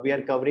We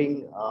are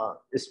covering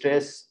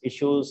stress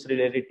issues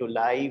related to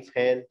life,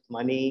 health,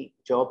 money,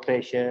 job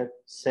pressure,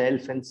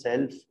 self and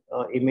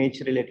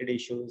self-image related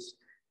issues,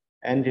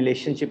 and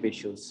relationship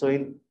issues. So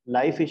in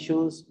life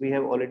issues, we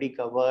have already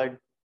covered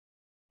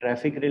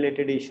traffic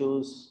related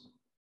issues,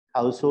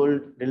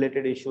 household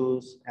related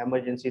issues,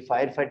 emergency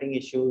firefighting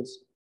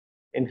issues.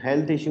 In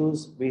health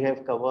issues, we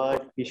have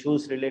covered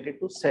issues related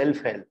to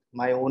self-health,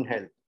 my own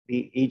health,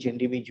 each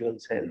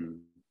individual's health.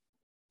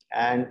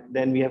 And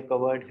then we have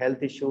covered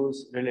health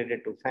issues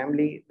related to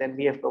family. Then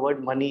we have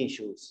covered money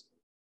issues.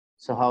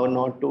 So how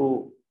not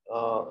to,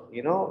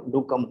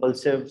 do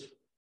compulsive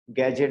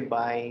gadget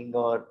buying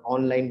or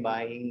online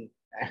buying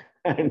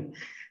and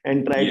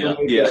try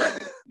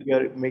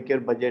to make your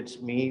budgets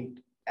meet.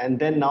 And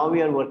then now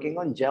we are working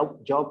on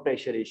job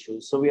pressure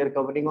issues. So we are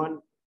covering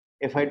on,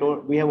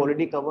 we have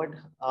already covered,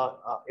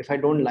 if I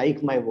don't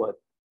like my work.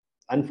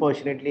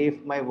 Unfortunately,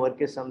 if my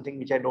work is something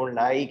which I don't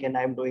like and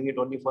I'm doing it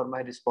only for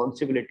my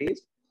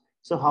responsibilities,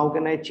 so how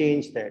can I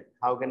change that?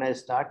 How can I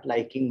start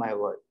liking my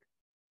work?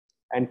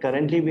 And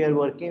currently we are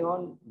working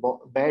on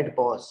bad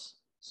boss.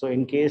 So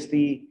in case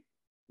the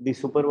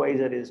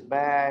supervisor is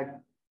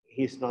bad,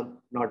 he's not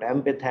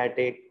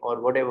empathetic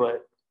or whatever,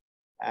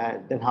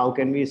 then how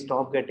can we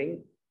stop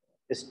getting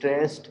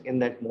stressed in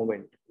that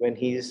moment when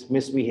he's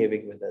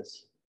misbehaving with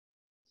us?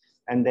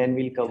 And then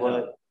we'll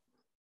cover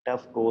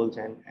tough goals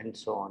and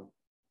so on.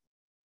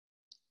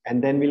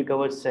 And then we'll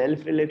cover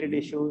self-related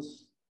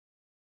issues,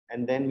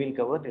 and then we'll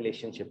cover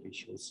relationship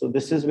issues. So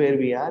this is where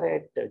we are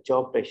at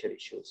job pressure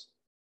issues.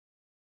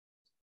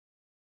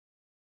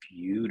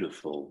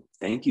 Beautiful.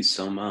 Thank you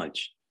so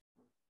much.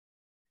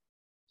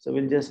 So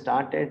we'll just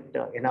start at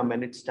in a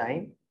minute's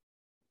time.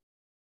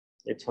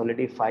 It's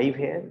already 5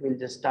 here. We'll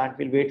just start.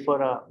 We'll wait for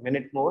a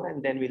minute more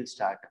and then we'll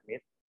start.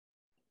 Amir.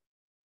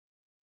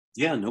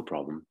 Yeah, no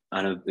problem.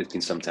 I know it can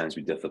sometimes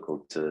be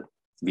difficult to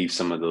leave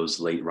some of those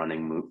late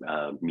running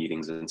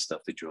meetings and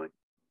stuff to join.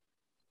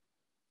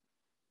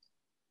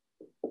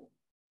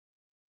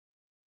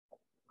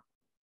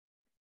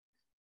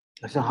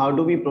 So how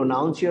do we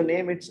pronounce your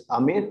name? It's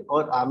Amir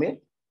or Amir?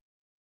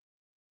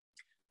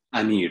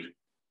 Amir.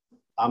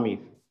 Amir.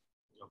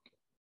 Okay.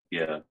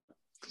 Yeah,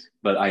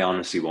 but I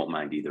honestly won't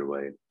mind either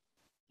way.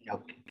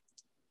 Okay.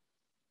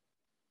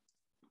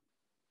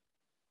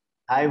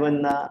 Hi,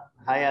 Vanna.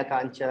 Hi,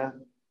 Akanksha.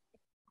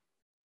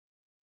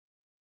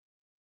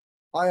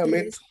 Hi,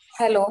 Amit.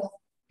 Hello.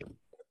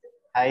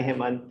 Hi,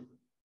 Hemant.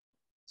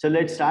 So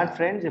let's start,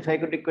 friends. If I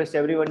could request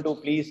everyone to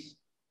please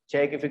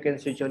check if you can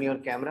switch on your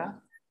camera.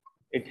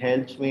 It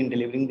helps me in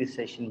delivering this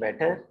session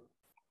better.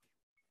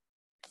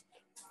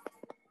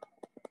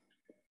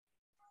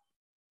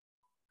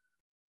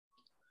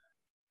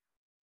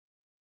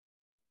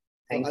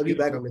 I'll be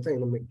back, Amit,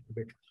 in a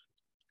bit.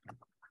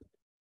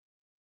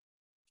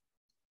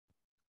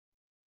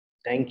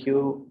 Thank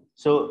you.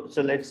 So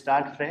let's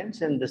start,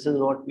 friends. And this is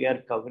what we are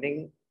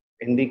covering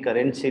in the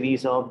current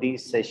series of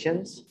these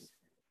sessions.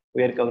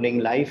 We are covering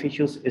life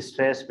issues,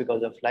 stress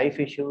because of life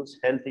issues,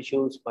 health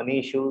issues, money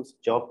issues,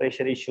 job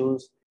pressure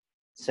issues,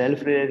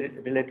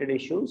 self-related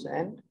issues,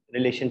 and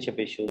relationship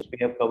issues. We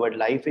have covered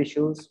life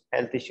issues,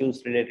 health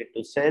issues related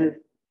to self,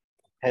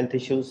 health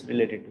issues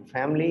related to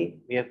family.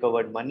 We have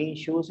covered money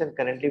issues, and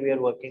currently we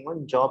are working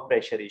on job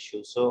pressure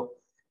issues. So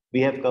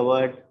we have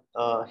covered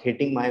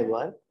hitting my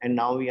work, and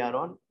now we are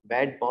on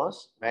bad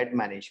boss, bad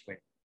management.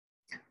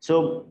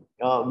 So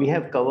we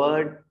have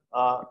covered,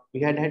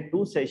 we had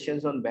 2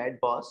 sessions on bad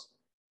boss.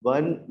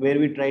 One where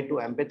we try to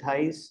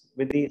empathize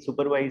with the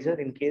supervisor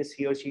in case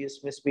he or she is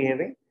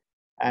misbehaving,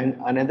 and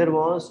another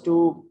was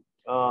to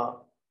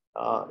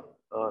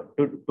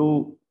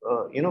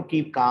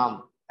keep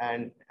calm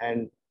and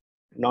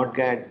not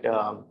get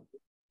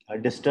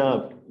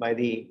disturbed by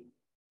the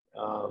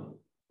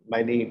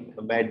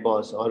bad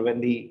boss or when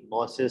the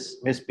boss is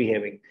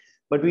misbehaving.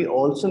 But we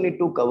also need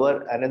to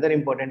cover another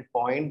important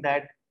point,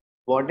 that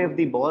what if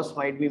the boss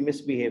might be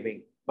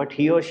misbehaving, but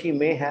he or she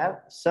may have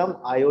some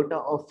iota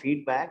of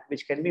feedback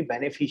which can be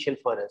beneficial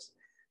for us.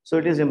 So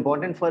it is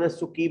important for us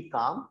to keep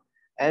calm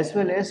as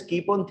well as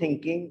keep on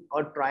thinking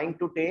or trying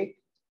to take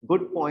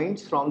good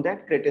points from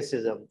that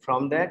criticism,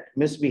 from that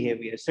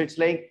misbehavior. So it's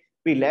like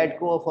we let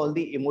go of all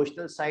the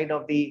emotional side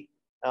of the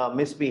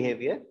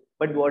misbehavior,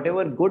 but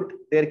whatever good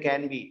there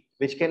can be,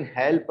 which can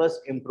help us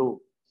improve,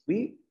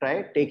 we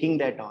try taking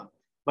that on.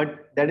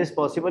 But that is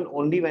possible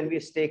only when we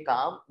stay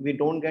calm. We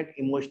don't get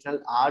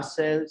emotional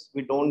ourselves,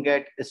 we don't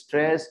get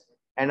stressed,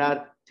 and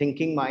our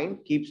thinking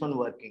mind keeps on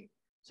working.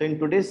 So in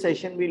today's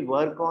session, we'll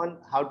work on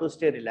how to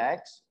stay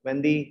relaxed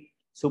when the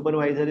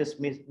supervisor is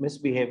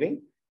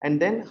misbehaving,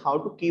 and then how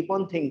to keep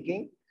on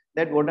thinking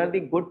that what are the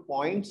good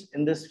points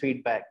in this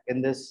feedback,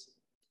 in this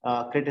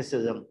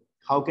criticism,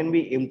 how can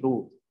we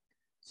improve.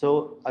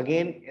 So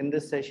again, in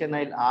this session,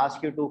 I'll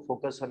ask you to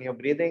focus on your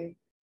breathing,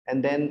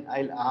 and then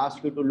I'll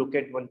ask you to look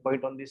at one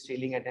point on the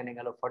ceiling at an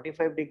angle of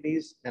 45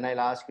 degrees. Then I'll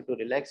ask you to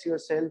relax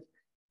yourself,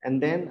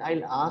 and then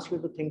I'll ask you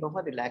to think of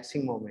a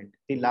relaxing moment.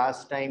 The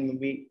last time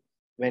maybe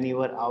when you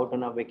were out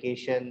on a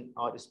vacation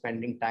or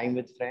spending time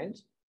with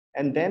friends,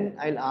 And then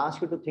I'll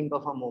ask you to think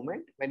of a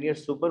moment when your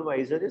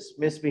supervisor is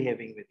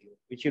misbehaving with you,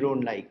 which you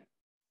don't like.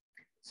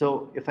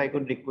 So if I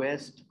could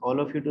request all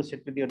of you to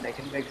sit with your neck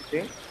and back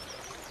straight,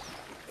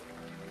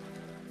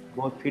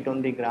 both feet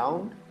on the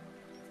ground,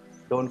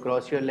 don't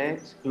cross your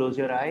legs, close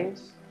your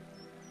eyes,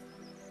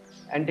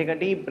 and take a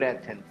deep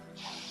breath in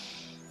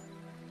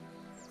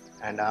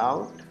and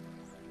out.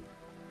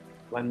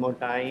 One more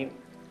time,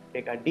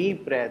 take a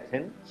deep breath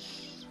in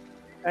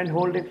and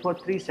hold it for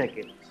 3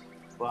 seconds.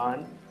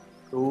 1,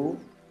 2,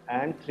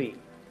 and 3.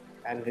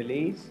 And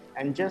release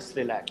and just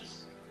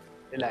relax,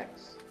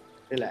 relax,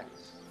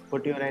 relax.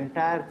 Put your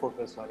entire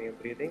focus on your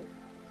breathing.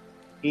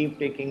 Keep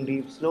taking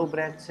deep, slow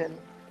breaths in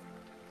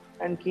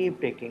and keep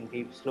taking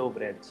deep, slow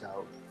breaths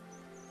out.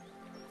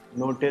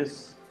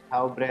 Notice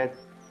how breath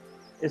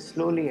is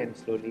slowly and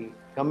slowly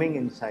coming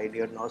inside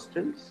your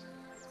nostrils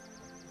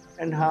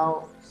and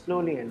how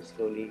slowly and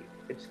slowly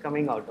it's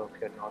coming out of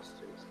your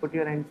nostrils. Put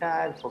your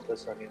entire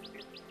focus on your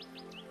breathing.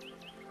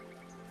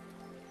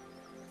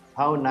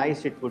 How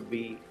nice it would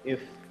be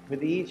if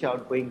with each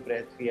outgoing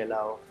breath we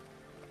allow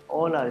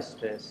all our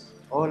stress,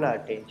 all our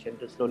tension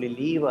to slowly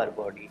leave our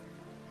body.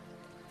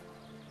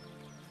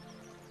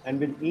 And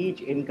with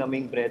each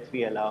incoming breath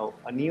we allow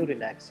a new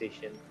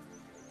relaxation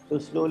to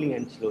slowly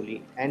and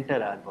slowly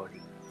enter our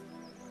body.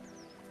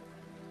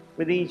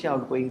 With each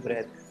outgoing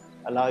breath,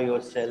 allow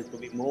yourself to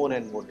be more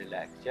and more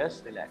relaxed.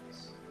 Just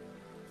relax,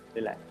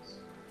 relax,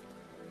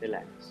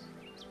 relax.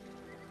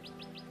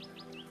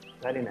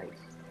 Very nice.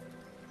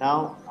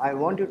 Now, I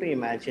want you to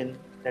imagine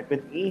that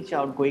with each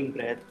outgoing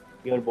breath,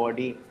 your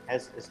body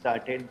has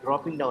started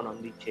dropping down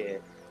on the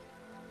chair.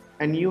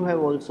 And you have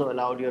also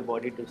allowed your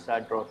body to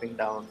start dropping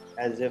down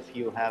as if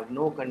you have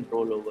no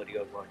control over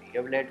your body.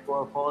 You have let go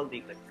of all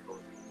the control.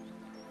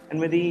 And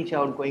with each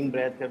outgoing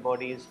breath, your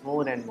body is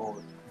more and more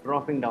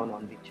dropping down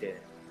on the chair.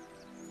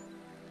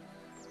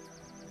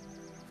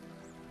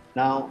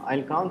 Now,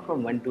 I'll count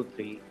from 1 to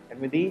 3,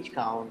 and with each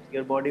count,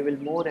 your body will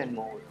more and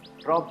more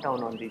drop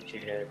down on the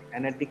chair,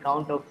 and at the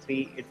count of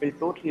 3, it will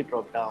totally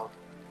drop down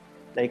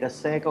like a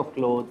sack of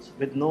clothes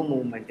with no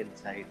movement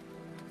inside.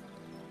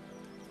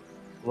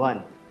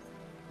 1.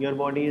 Your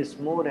body is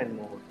more and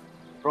more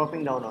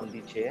dropping down on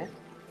the chair,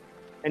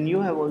 and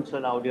you have also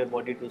allowed your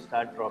body to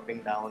start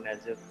dropping down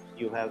as if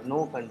you have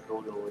no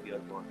control over your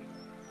body.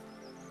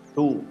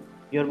 2.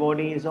 Your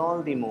body is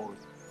all the more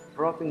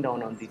dropping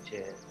down on the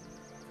chair,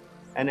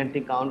 and at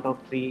the count of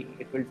 3,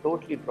 it will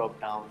totally drop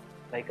down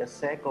like a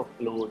sack of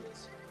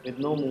clothes with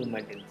no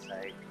movement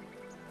inside.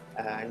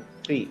 And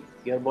 3,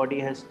 your body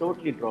has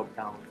totally dropped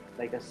down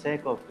like a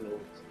sack of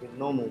clothes with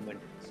no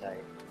movement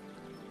inside.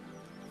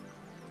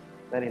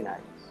 Very nice.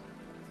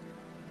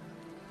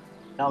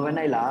 Now when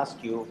I'll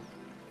ask you,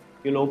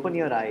 you'll open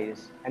your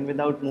eyes and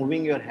without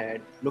moving your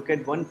head, look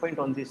at one point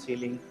on the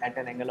ceiling at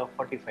an angle of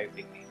 45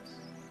 degrees.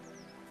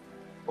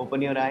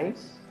 Open your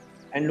eyes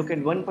and look at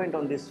one point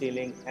on the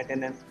ceiling at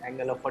an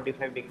angle of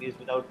 45 degrees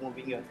without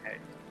moving your head.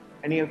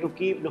 And you have to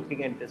keep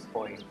looking at this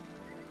point.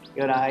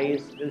 Your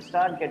eyes will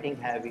start getting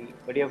heavy,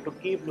 but you have to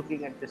keep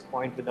looking at this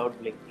point without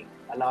blinking.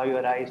 Allow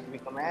your eyes to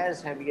become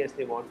as heavy as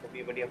they want to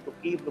be, but you have to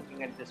keep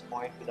looking at this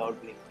point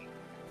without blinking.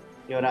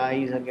 Your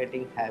eyes are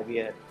getting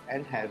heavier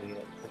and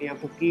heavier, but you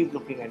have to keep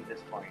looking at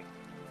this point.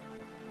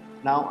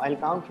 Now I'll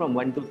count from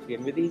 1 to 3,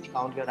 and with each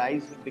count your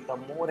eyes will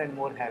become more and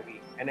more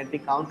heavy, and at the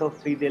count of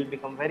 3 they'll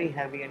become very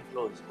heavy and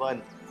closed.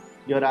 1.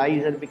 Your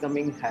eyes are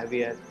becoming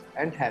heavier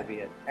and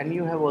heavier, and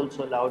you have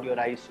also allowed your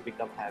eyes to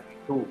become heavy.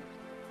 2.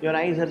 Your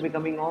eyes are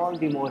becoming all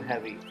the more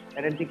heavy,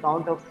 and at the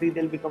count of 3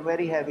 they'll become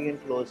very heavy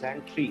and closed.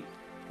 And 3.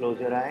 Close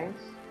your eyes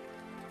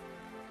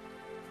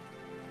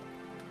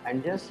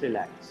and just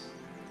relax,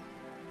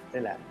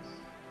 relax,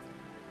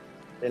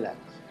 relax.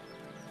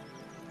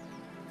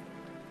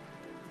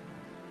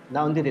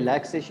 Now in the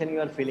relaxation you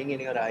are feeling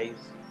in your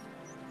eyes,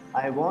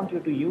 I want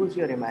you to use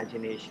your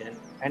imagination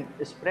and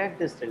spread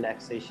this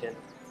relaxation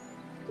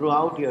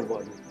throughout your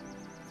body.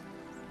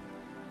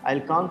 I'll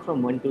count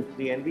from 1 to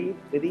 3, and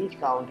with each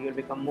count you'll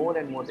become more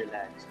and more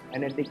relaxed,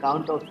 and at the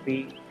count of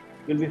 3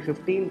 you'll be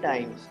 15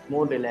 times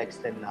more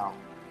relaxed than now.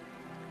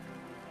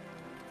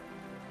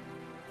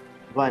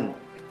 1.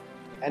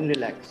 And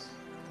relax,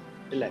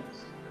 relax,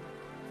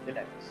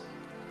 relax.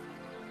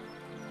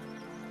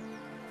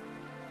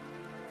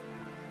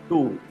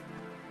 2.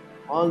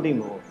 All the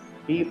more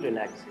deep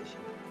relaxation.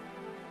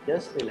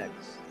 Just relax,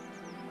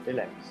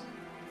 relax,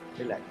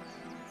 relax.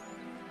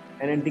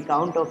 And at the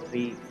count of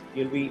 3,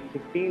 you'll be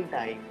 15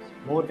 times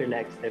more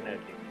relaxed than earlier.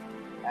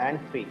 And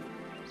 3.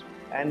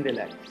 And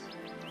relax,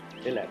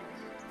 relax,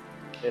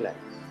 relax.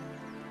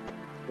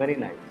 Very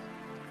nice.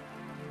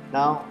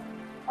 Now,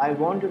 I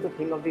want you to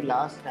think of the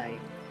last time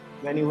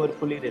when you were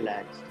fully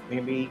relaxed.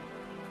 Maybe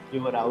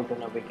you were out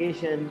on a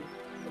vacation,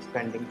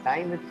 spending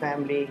time with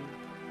family,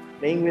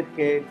 playing with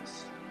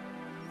kids,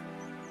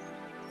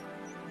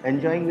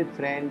 enjoying with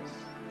friends.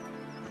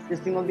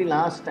 Just think of the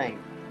last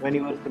time when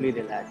you were fully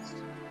relaxed.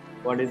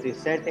 What is the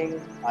setting?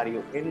 Are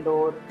you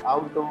indoor,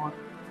 outdoor?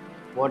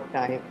 What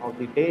time of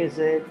the day is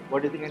it?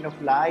 What is the kind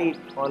of light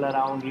all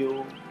around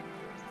you?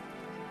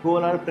 who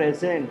all are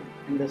present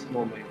in this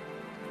moment?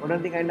 What are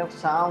the kind of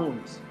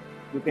sounds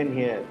you can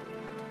hear?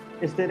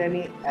 Is there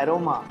any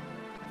aroma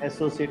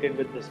associated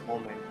with this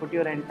moment? Put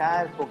your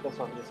entire focus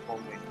on this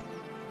moment.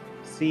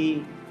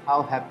 See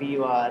how happy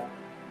you are,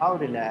 how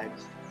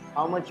relaxed,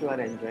 how much you are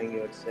enjoying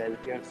yourself.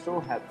 You are so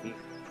happy,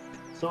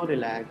 so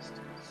relaxed,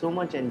 so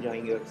much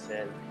enjoying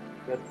yourself.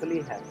 You are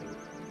fully happy,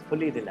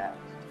 fully relaxed.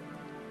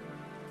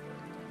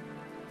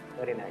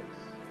 Very nice.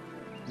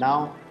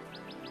 Now,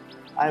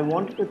 I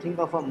want you to think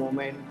of a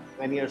moment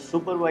when your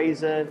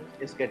supervisor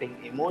is getting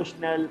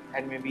emotional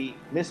and maybe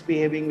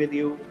misbehaving with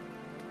you.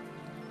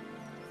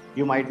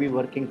 You might be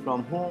working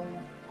from home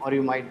or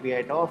you might be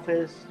at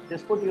office.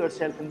 Just put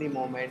yourself in the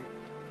moment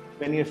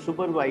when your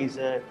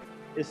supervisor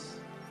is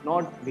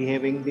not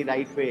behaving the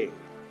right way.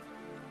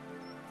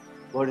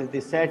 What is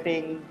the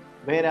setting?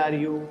 Where are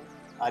you?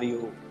 Are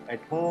you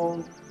at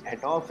home,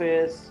 at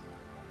office?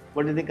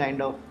 What is the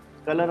kind of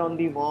color on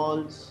the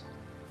walls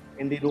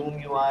in the room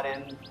you are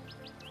in?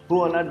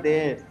 Who all are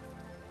there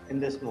in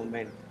this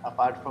moment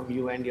apart from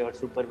you and your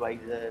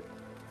supervisor?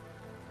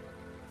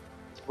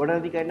 What are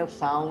the kind of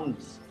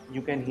sounds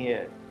you can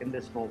hear in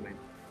this moment?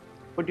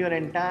 Put your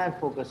entire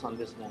focus on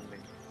this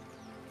moment.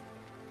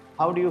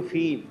 How do you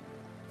feel?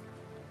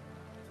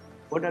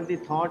 What are the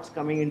thoughts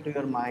coming into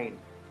your mind?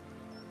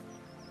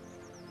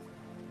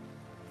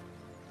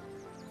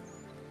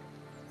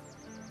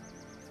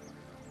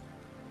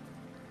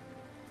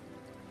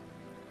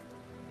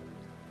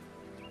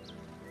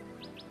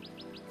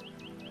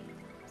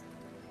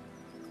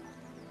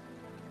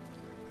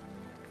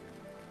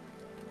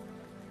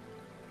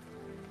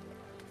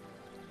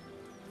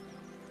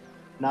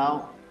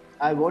 Now,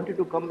 I want you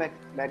to come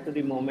back to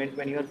the moment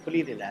when you are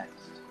fully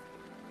relaxed.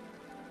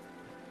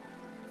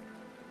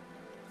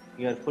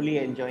 You are fully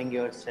enjoying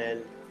yourself.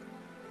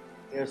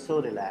 You are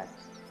so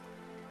relaxed.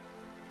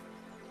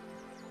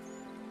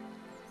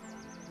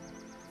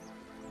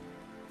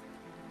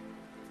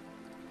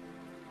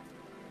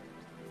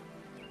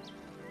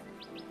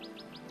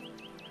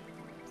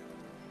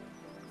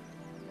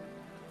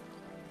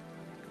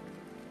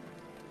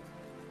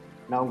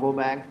 Now go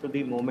back to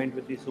the moment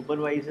with the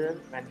supervisor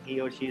when he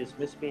or she is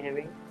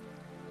misbehaving.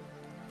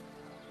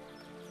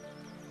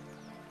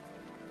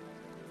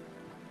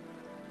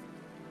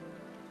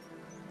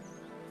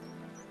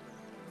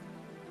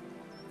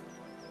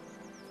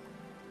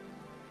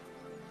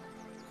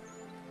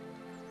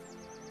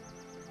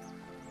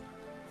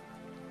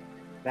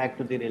 Back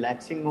to the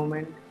relaxing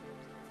moment.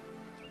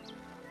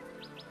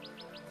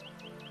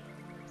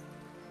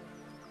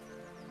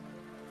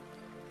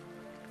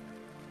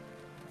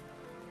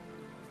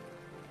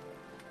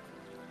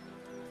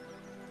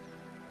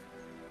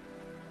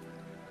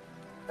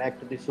 Back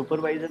to the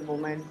supervisor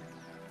moment.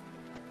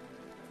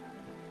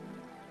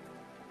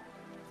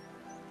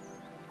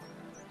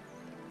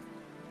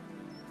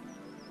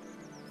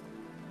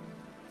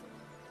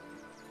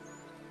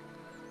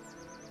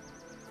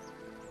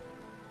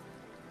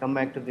 Come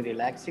back to the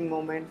relaxing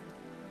moment.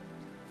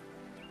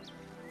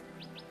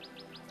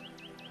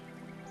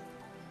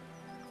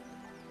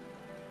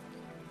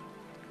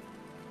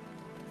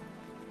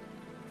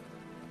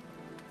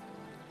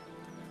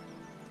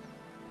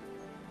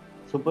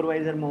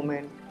 Supervisor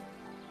moment.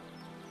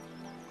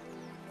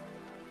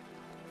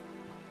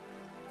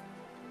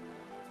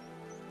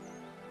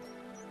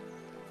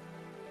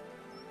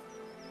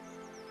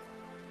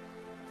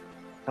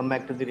 Come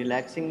back to the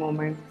relaxing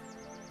moment.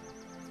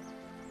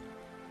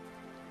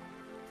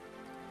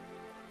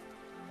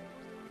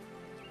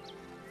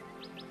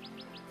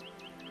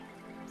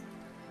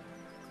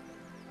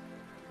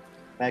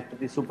 Back to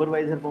the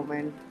supervisor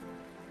moment.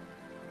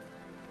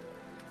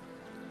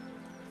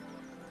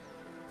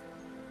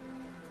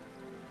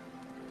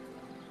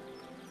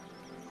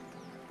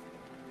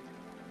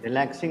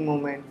 Relaxing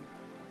moment.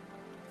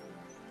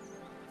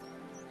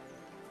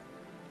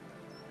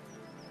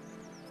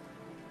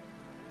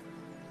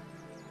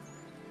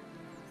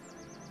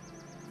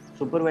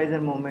 Supervisor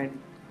moment.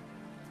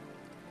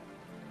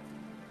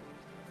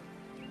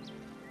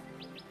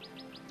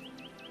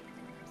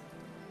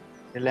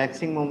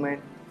 Relaxing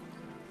moment.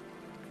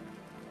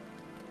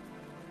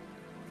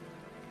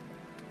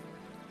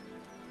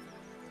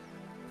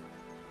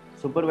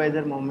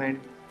 Supervisor moment.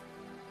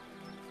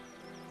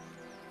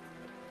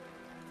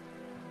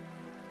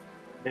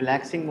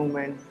 Relaxing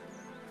moment.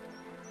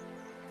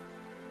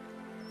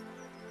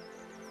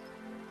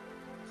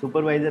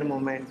 Supervisor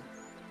moment.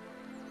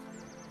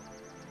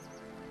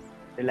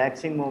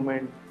 Relaxing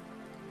moment.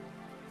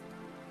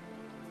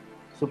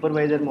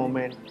 Supervisor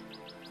moment.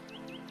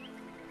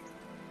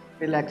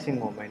 Relaxing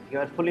moment. You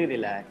are fully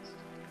relaxed,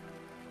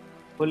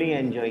 fully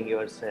enjoying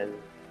yourself.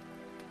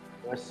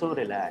 You are so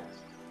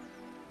relaxed.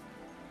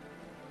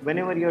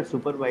 Whenever your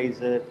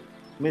supervisor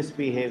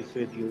misbehaves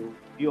with you,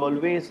 you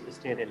always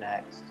stay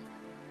relaxed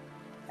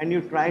and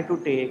you try to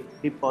take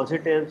the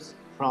positives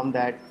from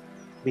that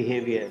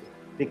behavior,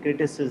 the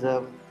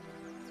criticism.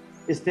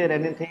 Is there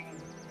anything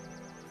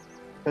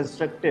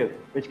constructive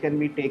which can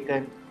be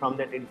taken from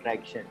that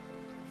interaction?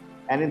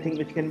 Anything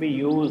which can be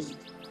used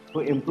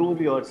to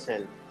improve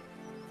yourself?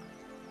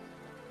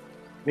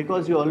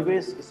 Because you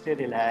always stay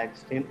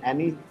relaxed in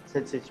any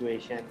such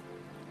situation,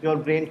 your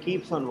brain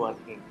keeps on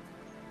working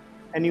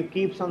and you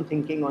keeps on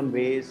thinking on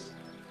ways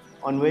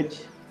on which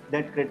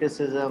that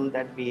criticism,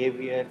 that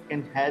behavior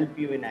can help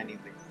you in any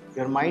way.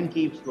 Your mind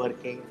keeps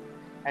working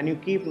and you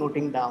keep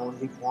noting down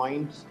the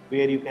points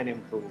where you can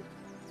improve.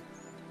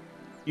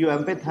 You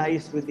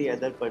empathize with the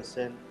other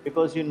person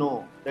because you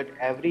know that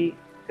every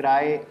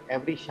cry,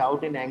 every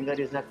shout in anger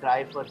is a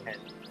cry for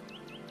help.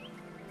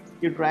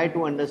 You try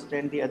to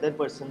understand the other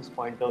person's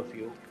point of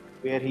view,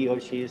 where he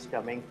or she is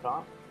coming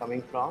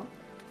from,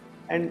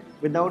 and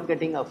without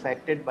getting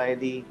affected by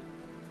the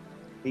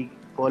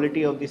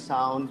quality of the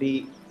sound,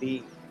 the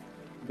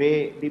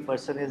way the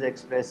person is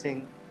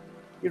expressing,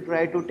 you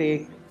try to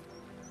take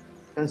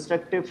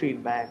constructive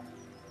feedback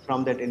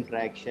from that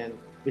interaction,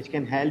 which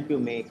can help you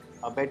make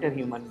a better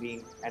human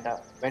being and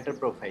a better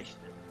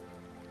professional.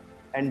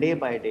 And day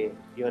by day,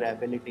 your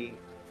ability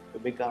to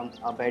become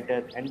a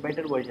better and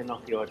better version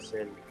of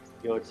yourself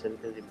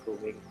is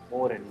improving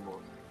more and more.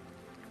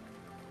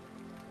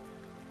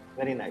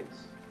 Very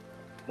nice.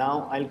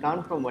 Now I'll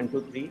count from 1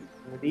 to 3.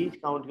 With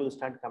each count, you'll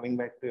start coming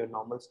back to your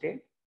normal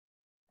state.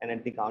 And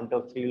at the count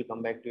of 3, you'll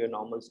come back to your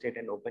normal state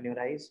and open your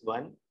eyes.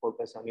 1,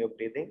 focus on your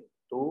breathing.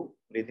 2,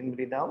 breathe in,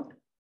 breathe out.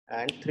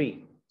 And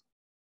 3,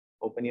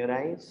 open your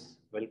eyes.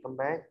 Welcome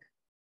back.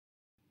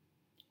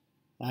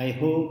 I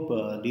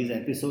hope these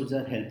episodes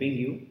are helping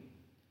you.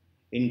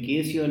 In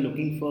case you are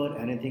looking for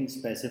anything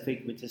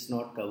specific which is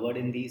not covered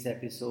in these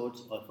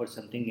episodes or for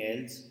something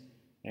else,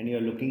 and you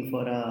are looking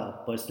for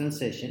a personal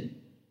session,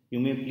 you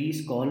may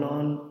please call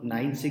on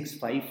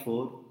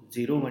 9654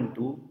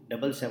 012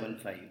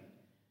 775.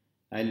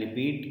 I'll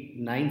repeat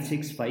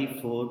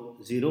 9654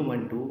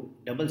 012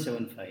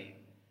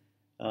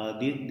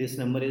 775. This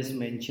number is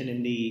mentioned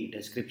in the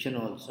description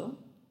also,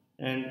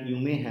 and you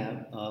may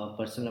have a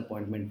personal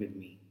appointment with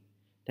me.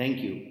 Thank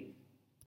you.